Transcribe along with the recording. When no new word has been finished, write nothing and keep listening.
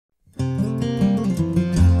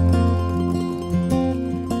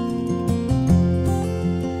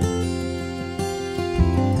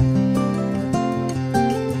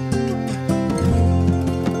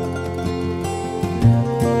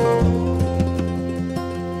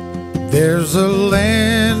There's a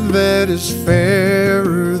land that is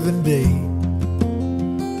fairer than day,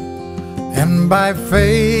 and by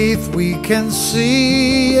faith we can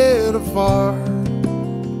see it afar.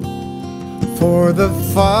 For the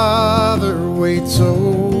Father waits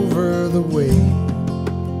over the way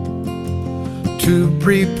to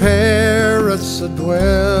prepare us a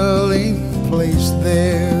dwelling place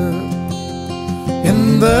there.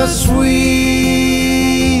 In the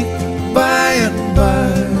sweet by and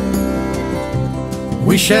by,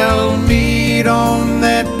 we shall meet on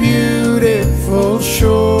that beautiful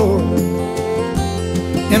shore.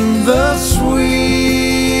 In the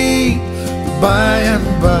sweet by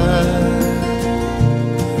and by,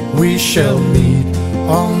 we shall meet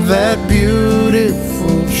on that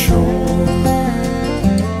beautiful shore.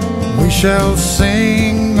 We shall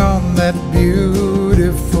sing on that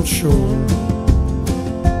beautiful shore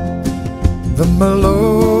the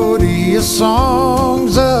melodious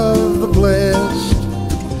songs of the blessed,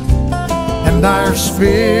 and our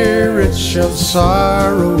spirits shall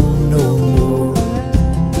sorrow no more.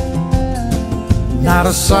 Not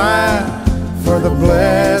a sigh for the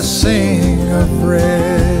blessing of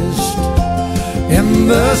rest. In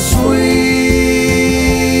the sweet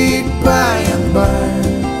by and by,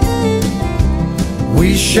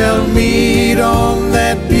 we shall meet on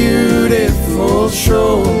that beautiful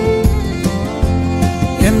shore.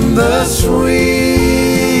 In the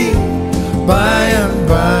sweet by and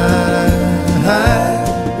by,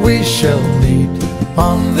 we shall meet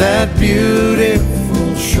on that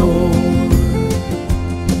beautiful shore.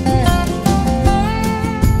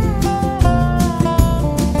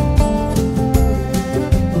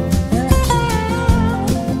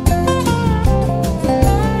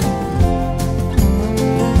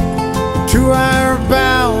 To our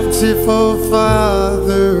bountiful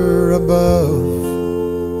Father above,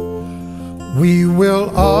 we will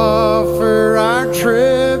offer our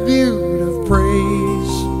tribute of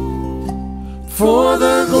praise for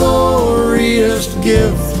the glorious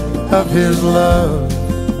gift of His love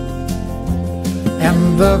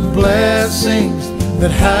and the blessings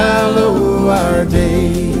that hallow our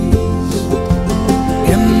days.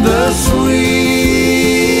 In the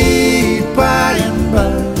sweet by and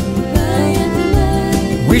by,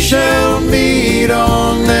 we shall meet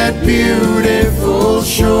on that beautiful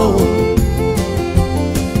shore.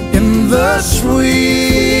 In the sweet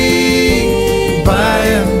by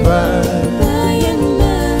and by,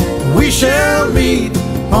 we shall meet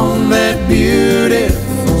on that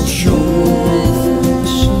beautiful shore.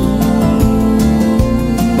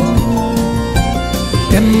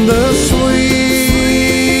 In the sweet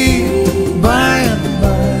by and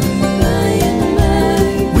by,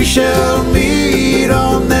 we shall meet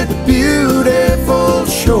on that beautiful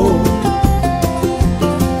shore.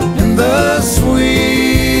 In the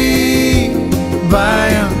sweet by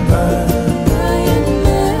and by,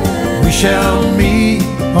 we shall meet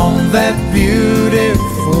on that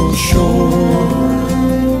beautiful shore.